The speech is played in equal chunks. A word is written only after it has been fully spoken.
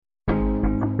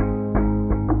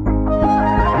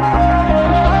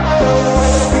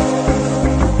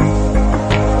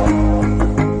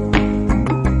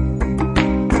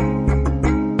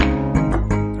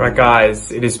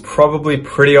Guys, it is probably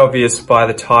pretty obvious by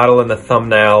the title and the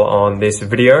thumbnail on this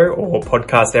video or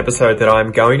podcast episode that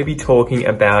I'm going to be talking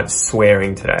about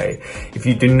swearing today. If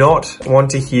you do not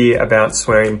want to hear about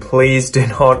swearing, please do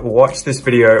not watch this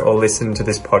video or listen to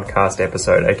this podcast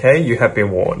episode, okay? You have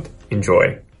been warned.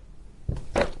 Enjoy.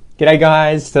 G'day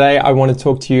guys, today I want to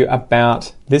talk to you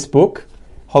about this book,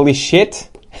 Holy Shit!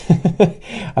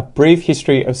 A Brief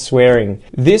History of Swearing.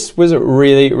 This was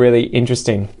really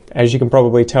interesting, as you can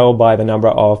probably tell by the number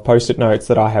of post-it notes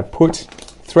that I have put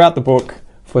throughout the book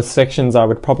for sections I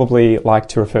would probably like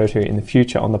to refer to in the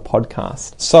future on the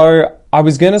podcast. So I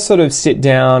was going to sort of sit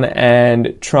down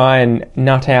and try and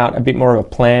nut out a bit more of a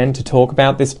plan to talk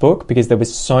about this book because there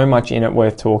was so much in it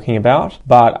worth talking about.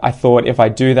 But I thought if I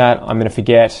do that, I'm going to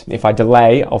forget. If I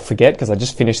delay, I'll forget because I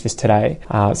just finished this today.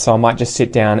 So I might just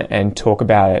sit down and talk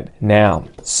about it now.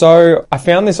 So I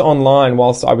found this online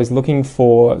whilst I was looking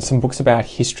for some books about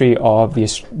history of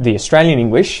the Australian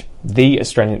English,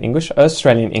 Australian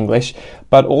English,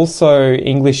 but also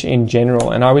English in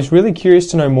general. And I was really curious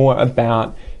to know more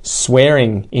about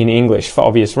swearing in English for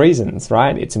obvious reasons,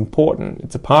 right? It's important.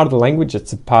 It's a part of the language.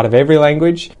 It's a part of every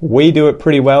language. We do it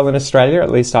pretty well in Australia, at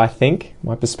least I think.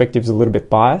 My perspective is a little bit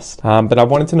biased. But I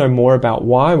wanted to know more about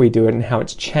why we do it and how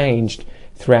it's changed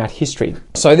throughout history.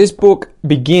 So this book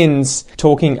begins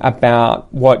talking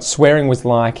about what swearing was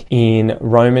like in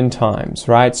Roman times,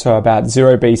 right? So about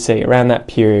 0 BC, around that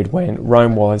period when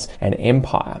Rome was an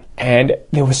empire. And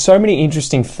there were so many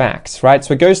interesting facts, right?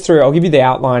 So it goes through, I'll give you the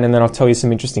outline and then I'll tell you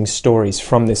some interesting stories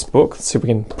from this book. So we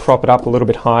can prop it up a little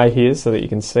bit higher here so that you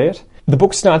can see it. The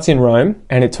book starts in Rome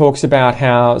and it talks about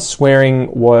how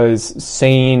swearing was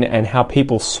seen and how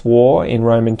people swore in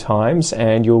Roman times.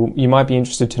 And you might be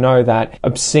interested to know that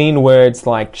obscene words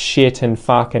like shit and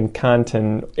fuck and cunt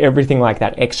and everything like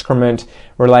that, excrement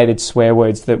related swear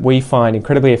words that we find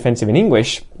incredibly offensive in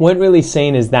English, weren't really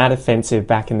seen as that offensive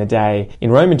back in the day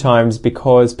in Roman times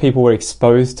because people were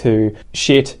exposed to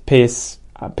shit, piss,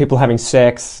 people having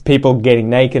sex, people getting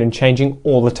naked and changing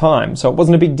all the time. So it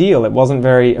wasn't a big deal. It wasn't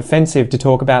very offensive to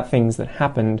talk about things that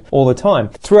happened all the time.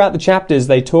 Throughout the chapters,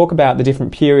 they talk about the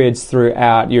different periods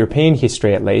throughout European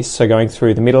history at least. So going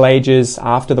through the Middle Ages,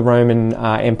 after the Roman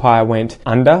Empire went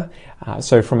under.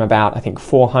 So from about, I think,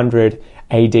 400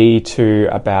 AD to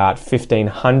about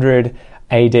 1500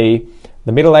 AD.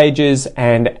 The Middle Ages,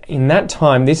 and in that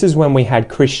time, this is when we had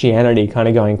Christianity kind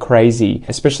of going crazy,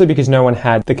 especially because no one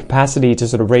had the capacity to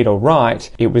sort of read or write.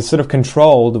 It was sort of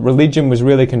controlled. Religion was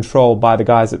really controlled by the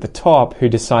guys at the top who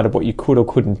decided what you could or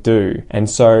couldn't do. And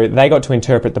so they got to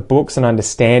interpret the books and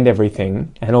understand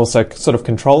everything and also sort of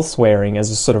control swearing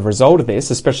as a sort of result of this,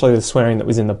 especially the swearing that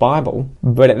was in the Bible.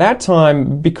 But at that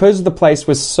time, because the place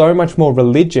was so much more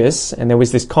religious and there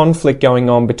was this conflict going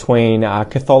on between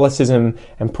Catholicism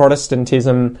and Protestantism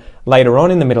later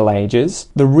on in the Middle Ages,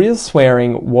 the real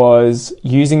swearing was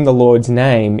using the Lord's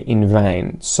name in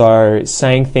vain. So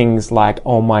saying things like,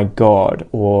 oh my God,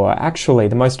 or actually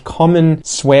the most common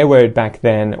swear word back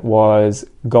then was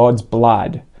God's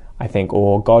blood, I think,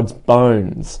 or God's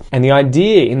bones. And the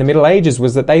idea in the Middle Ages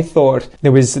was that they thought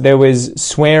there was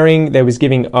swearing, there was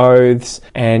giving oaths,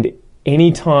 and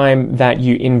any time that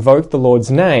you invoked the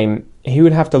Lord's name, he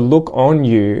would have to look on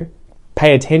you,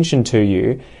 pay attention to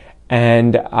you,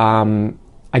 and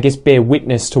I guess bear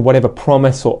witness to whatever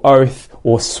promise or oath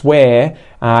or swear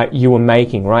you were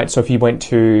making, right? So if you went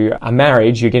to a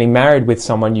marriage, you're getting married with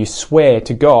someone, you swear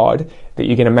to God that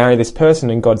you're going to marry this person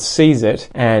and God sees it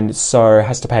and so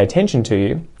has to pay attention to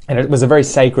you. And it was a very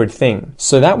sacred thing.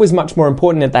 So that was much more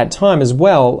important at that time as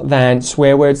well than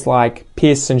swear words like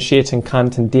piss and shit and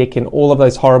cunt and dick and all of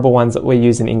those horrible ones that we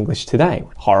use in English today.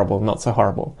 Horrible, not so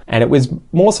horrible. And it was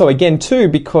more so again too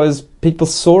because people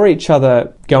saw each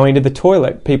other going to the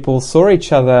toilet. People saw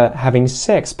each other having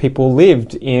sex. People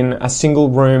lived in a single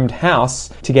roomed house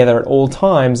together at all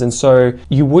times. And so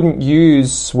you wouldn't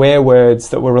use swear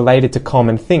words that were related to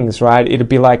common things, right? It'd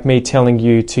be like me telling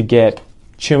you to get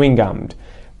chewing gummed.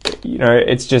 You know,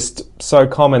 it's just so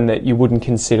common that you wouldn't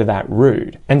consider that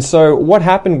rude. And so what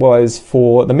happened was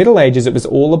for the Middle Ages, it was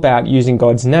all about using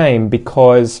God's name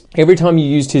because every time you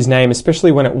used his name,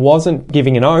 especially when it wasn't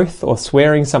giving an oath or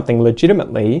swearing something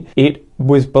legitimately, it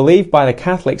was believed by the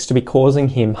Catholics to be causing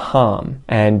him harm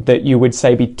and that you would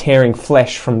say be tearing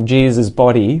flesh from Jesus'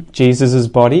 body,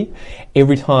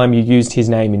 every time you used his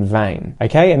name in vain.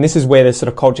 Okay, and this is where the sort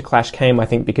of culture clash came, I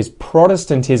think, because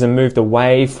Protestantism moved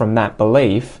away from that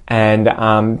belief and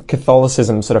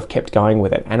Catholicism sort of kept going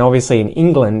with it. And obviously in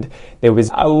England, there was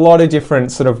a lot of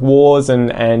different sort of wars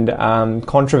and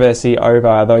controversy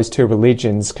over those two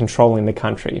religions controlling the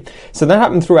country. So that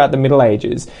happened throughout the Middle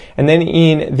Ages. And then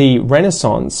in the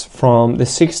Renaissance, from the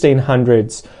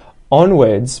 1600s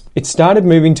onwards, it started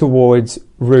moving towards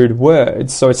rude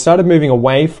words. So it started moving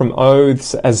away from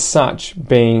oaths as such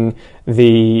being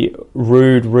the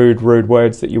rude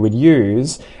words that you would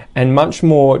use, and much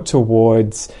more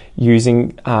towards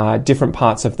using different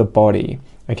parts of the body.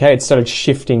 Okay, it started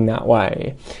shifting that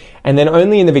way. And then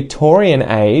only in the Victorian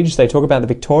age, they talk about the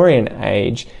Victorian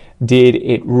age, did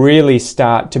it really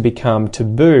start to become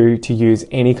taboo to use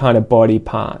any kind of body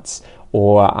parts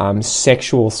or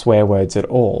sexual swear words at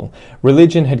all.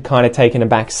 Religion had kind of taken a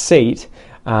back seat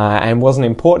and wasn't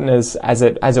important as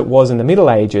it was in the Middle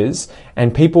Ages,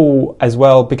 and people as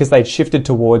well, because they'd shifted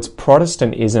towards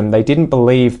Protestantism, they didn't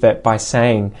believe that by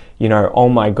saying, oh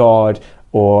my God,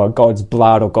 or God's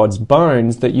blood or God's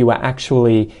bones, that you were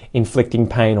actually inflicting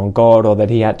pain on God or that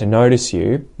he had to notice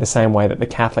you, the same way that the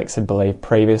Catholics had believed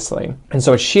previously. And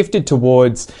so it shifted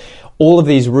towards all of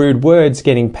these rude words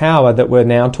getting power that we're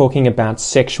now talking about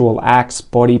sexual acts,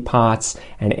 body parts,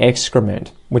 and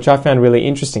excrement, which I found really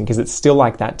interesting because it's still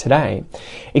like that today,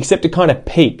 except it kind of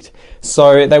peaked.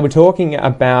 So they were talking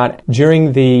about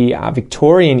during the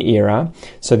Victorian era,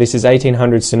 so this is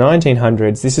 1800s to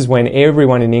 1900s, this is when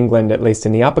everyone in England, at least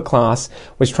in the upper class,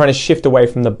 was trying to shift away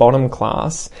from the bottom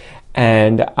class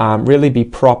and really be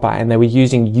proper, and they were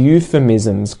using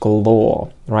euphemisms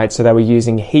galore, right? So they were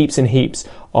using heaps and heaps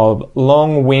of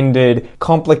long-winded,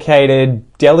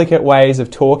 complicated, delicate ways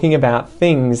of talking about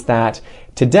things that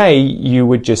today you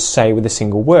would just say with a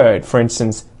single word. For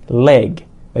instance, leg.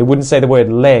 They wouldn't say the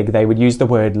word leg, they would use the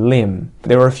word limb.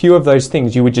 There are a few of those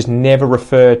things. You would just never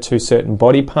refer to certain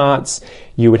body parts.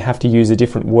 You would have to use a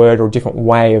different word or a different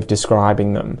way of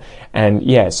describing them. And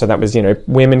yeah, so that was,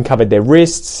 women covered their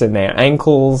wrists and their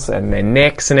ankles and their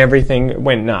necks and everything. It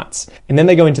went nuts. And then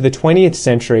they go into the 20th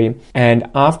century,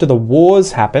 and after the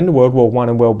wars happened, World War I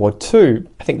and World War II,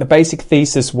 I think the basic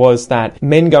thesis was that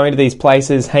men going to these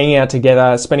places, hanging out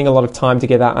together, spending a lot of time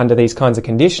together under these kinds of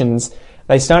conditions,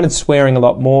 they started swearing a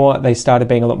lot more, they started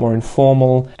being a lot more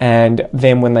informal, and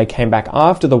then when they came back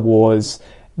after the wars,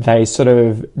 they sort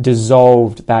of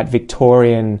dissolved that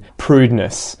Victorian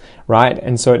prudeness, right?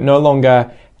 And so it no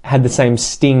longer had the same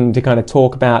sting to kind of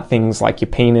talk about things like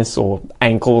your penis or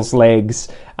ankles, legs,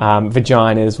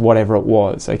 vaginas, whatever it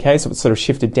was, okay? So it sort of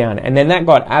shifted down. And then that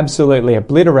got absolutely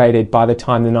obliterated by the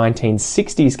time the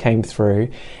 1960s came through,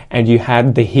 and you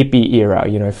had the hippie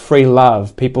era, free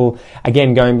love, people,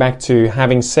 again, going back to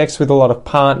having sex with a lot of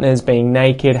partners, being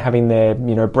naked, having their,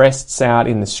 breasts out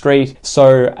in the street.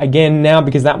 So again, now,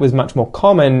 because that was much more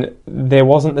common, there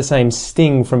wasn't the same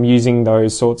sting from using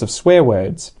those sorts of swear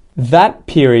words. That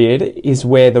period is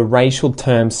where the racial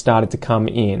terms started to come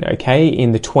in, okay,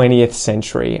 in the 20th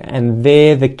century. And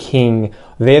they're the king,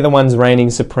 they're the ones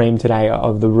reigning supreme today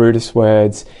of the rudest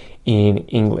words in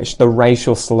English, the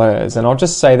racial slurs. And I'll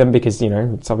just say them because,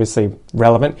 it's obviously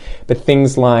relevant, but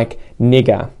things like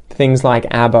nigger, things like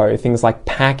abo, things like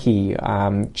packy,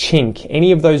 chink,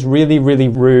 any of those really, really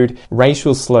rude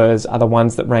racial slurs are the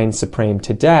ones that reign supreme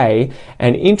today,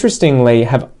 and interestingly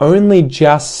have only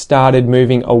just started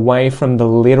moving away from the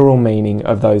literal meaning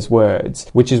of those words,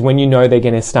 which is when they're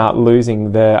going to start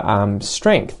losing the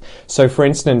strength. So for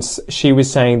instance, she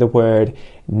was saying the word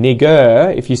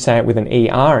nigger, if you say it with an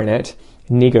ER in it,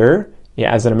 nigger,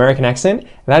 as an American accent,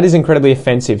 that is incredibly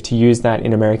offensive to use that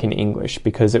in American English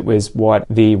because it was what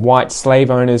the white slave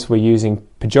owners were using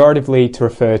pejoratively to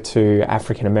refer to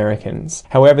African Americans.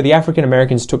 However, the African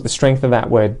Americans took the strength of that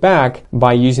word back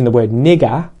by using the word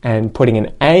nigger and putting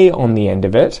an A on the end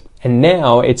of it, and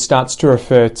now it starts to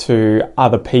refer to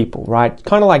other people, right?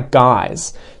 Kind of like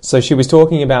guys. So she was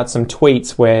talking about some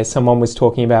tweets where someone was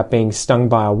talking about being stung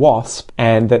by a wasp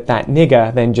and that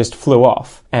nigger then just flew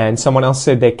off. And someone else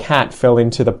said their cat fell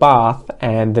into the bath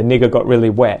and the nigger got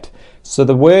really wet. So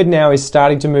the word now is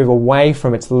starting to move away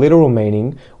from its literal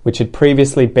meaning, which had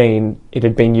previously been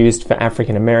used for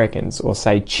African Americans, or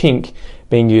say chink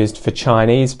being used for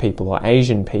Chinese people or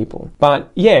Asian people.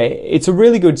 But yeah, it's a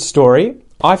really good story.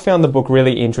 I found the book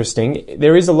really interesting.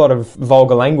 There is a lot of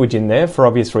vulgar language in there for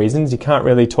obvious reasons. You can't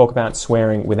really talk about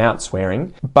swearing without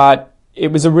swearing. But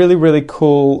it was a really, really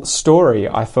cool story,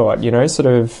 I thought, sort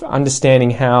of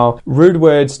understanding how rude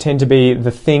words tend to be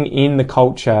the thing in the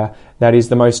culture that is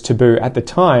the most taboo at the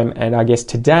time. And I guess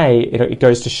today it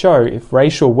goes to show if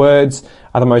racial words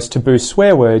are the most taboo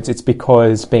swear words, it's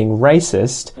because being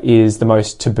racist is the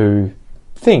most taboo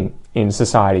thing in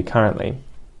society currently.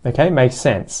 Okay, makes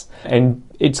sense. And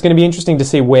it's going to be interesting to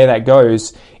see where that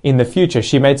goes in the future.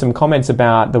 She made some comments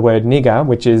about the word nigger,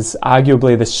 which is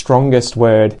arguably the strongest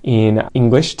word in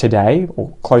English today,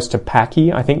 or close to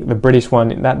Paki. I think the British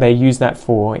one, that they use that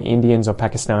for Indians or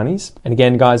Pakistanis. And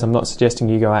again, guys, I'm not suggesting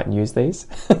you go out and use these.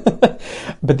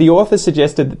 But the author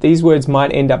suggested that these words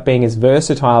might end up being as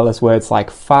versatile as words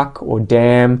like fuck or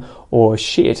damn or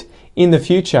shit in the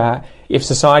future if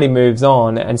society moves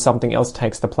on and something else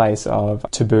takes the place of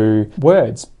taboo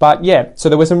words. But yeah, so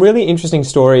there were some really interesting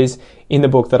stories in the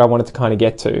book that I wanted to kind of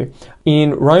get to.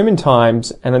 In Roman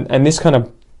times, and this kind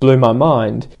of blew my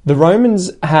mind, the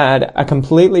Romans had a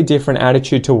completely different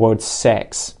attitude towards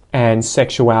sex and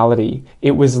sexuality.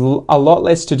 It was a lot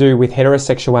less to do with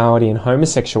heterosexuality and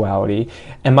homosexuality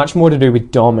and much more to do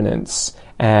with dominance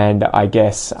and, I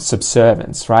guess,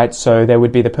 subservience, right? So there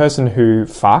would be the person who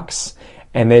fucks,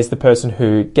 and there's the person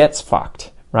who gets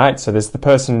fucked, right? So there's the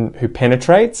person who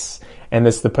penetrates, and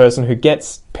there's the person who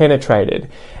gets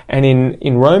penetrated. And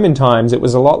in Roman times, it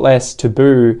was a lot less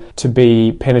taboo to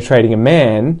be penetrating a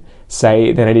man,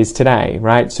 say, than it is today,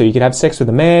 right? So you could have sex with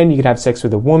a man, you could have sex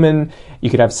with a woman, you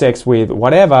could have sex with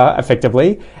whatever,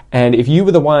 effectively. And if you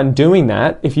were the one doing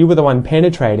that, if you were the one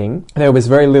penetrating, there was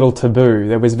very little taboo.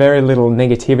 There was very little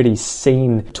negativity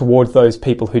seen towards those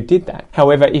people who did that.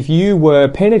 However, if you were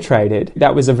penetrated,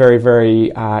 that was a very,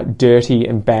 very dirty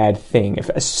and bad thing,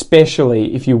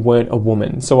 especially if you weren't a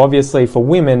woman. So obviously for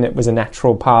women, it was a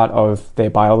natural part of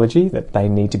their biology that they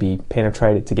need to be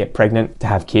penetrated to get pregnant, to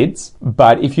have kids.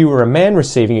 But if you were a man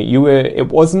receiving it, it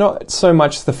was not so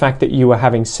much the fact that you were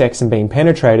having sex and being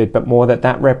penetrated, but more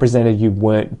that represented you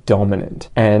weren't dominant.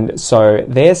 And so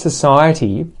their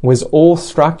society was all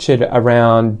structured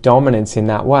around dominance in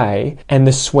that way, and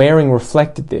the swearing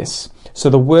reflected this. So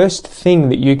the worst thing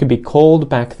that you could be called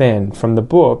back then from the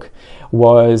book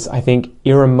was, I think,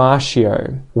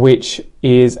 iramatio, which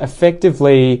is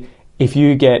effectively if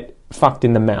you get fucked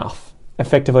in the mouth.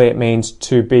 Effectively, it means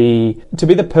to be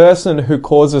the person who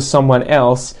causes someone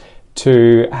else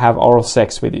to have oral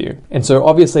sex with you. And so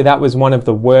obviously that was one of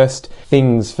the worst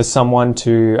things for someone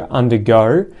to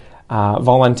undergo,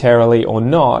 voluntarily or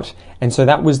not. And so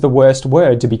that was the worst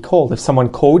word to be called. If someone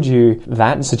called you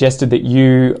that and suggested that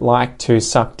you like to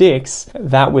suck dicks,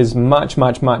 that was much,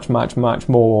 much, much, much, much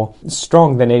more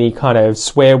strong than any kind of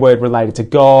swear word related to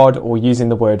God or using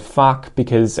the word fuck,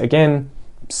 because again,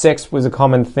 sex was a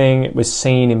common thing. It was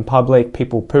seen in public.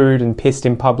 People pooed and pissed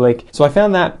in public. So I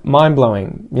found that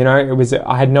mind-blowing.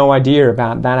 I had no idea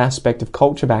about that aspect of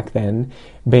culture back then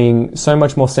being so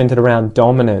much more centered around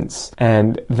dominance,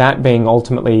 and that being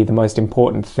ultimately the most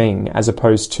important thing, as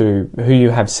opposed to who you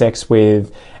have sex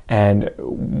with and,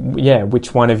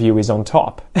 which one of you is on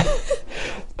top.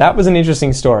 That was an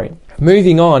interesting story.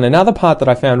 Moving on, another part that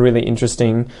I found really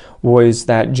interesting was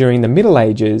that during the Middle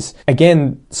Ages,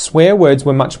 again, swear words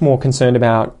were much more concerned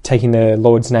about taking the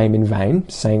Lord's name in vain,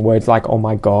 saying words like, oh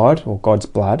my God, or God's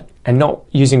blood, and not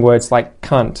using words like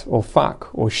cunt or fuck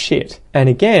or shit. And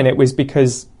again, it was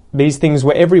because these things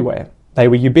were everywhere. They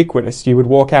were ubiquitous. You would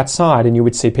walk outside and you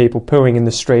would see people pooing in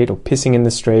the street or pissing in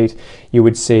the street. You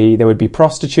would see there would be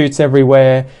prostitutes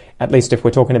everywhere, at least if we're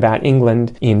talking about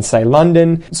England, in, say,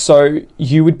 London. So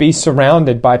you would be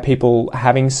surrounded by people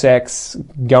having sex,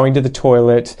 going to the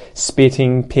toilet,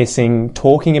 spitting, pissing,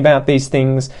 talking about these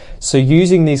things. So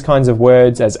using these kinds of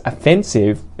words as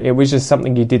offensive, it was just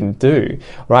something you didn't do,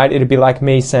 right? It'd be like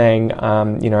me saying,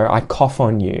 I cough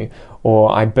on you,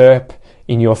 or I burp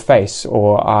in your face,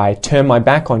 or I turn my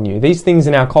back on you. These things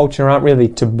in our culture aren't really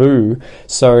taboo,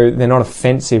 so they're not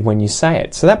offensive when you say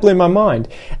it. So that blew my mind.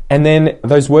 And then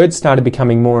those words started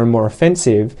becoming more and more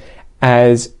offensive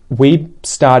as we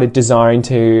started desiring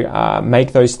to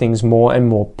make those things more and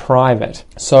more private.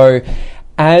 So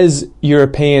as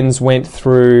Europeans went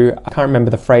through, I can't remember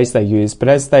the phrase they used, but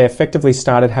as they effectively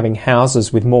started having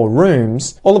houses with more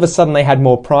rooms, all of a sudden they had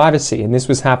more privacy. And this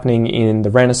was happening in the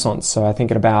Renaissance. So I think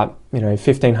at about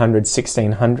 1500s,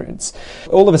 1600s.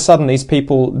 All of a sudden, these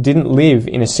people didn't live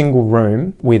in a single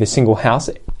room with a single house.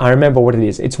 I remember what it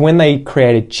is. It's when they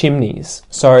created chimneys.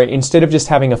 So instead of just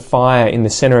having a fire in the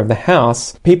center of the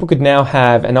house, people could now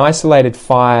have an isolated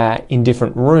fire in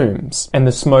different rooms, and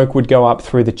the smoke would go up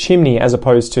through the chimney as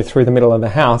opposed to through the middle of the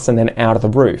house and then out of the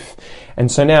roof. And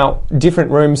so now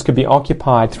different rooms could be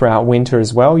occupied throughout winter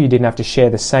as well. You didn't have to share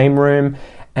the same room.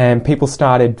 and people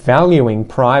started valuing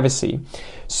privacy.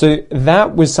 So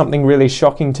that was something really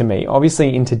shocking to me.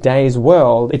 Obviously, in today's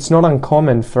world, it's not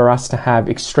uncommon for us to have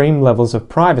extreme levels of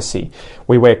privacy.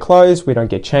 We wear clothes, we don't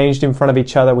get changed in front of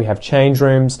each other, we have change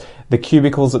rooms, the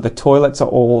cubicles at the toilets are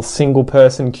all single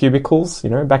person cubicles. You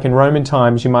know, back in Roman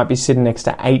times, you might be sitting next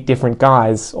to 8 different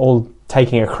guys, all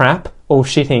taking a crap, all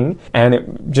shitting, and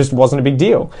it just wasn't a big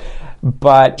deal.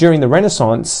 But during the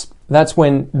Renaissance, that's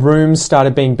when rooms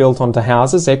started being built onto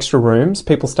houses, extra rooms,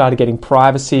 people started getting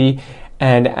privacy,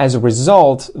 and as a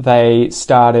result, they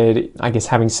started, I guess,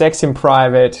 having sex in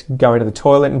private, going to the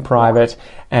toilet in private,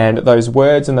 and those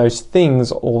words and those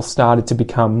things all started to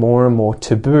become more and more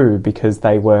taboo because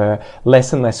they were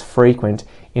less and less frequent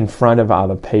in front of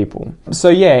other people. So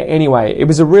yeah, anyway, it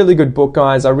was a really good book,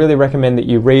 guys. I really recommend that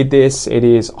you read this. It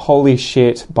is Holy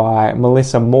Shit by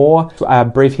Melissa Moore, A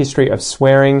Brief History of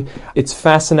Swearing. It's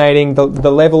fascinating.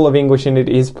 The level of English in it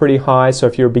is pretty high, so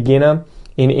if you're a beginner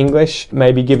in English,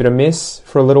 maybe give it a miss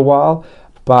for a little while.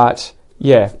 But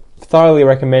yeah, thoroughly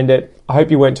recommend it. I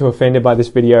hope you weren't too offended by this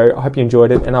video. I hope you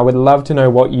enjoyed it, and I would love to know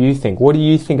what you think. What do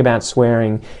you think about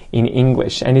swearing in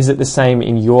English? And is it the same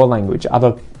in your language? Are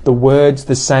the words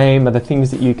the same? Are the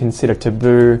things that you consider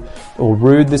taboo or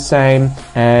rude the same?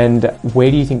 And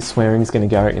where do you think swearing is going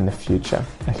to go in the future?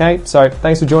 Okay, so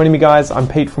thanks for joining me, guys. I'm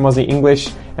Pete from Aussie English,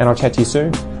 and I'll chat to you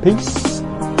soon. Peace.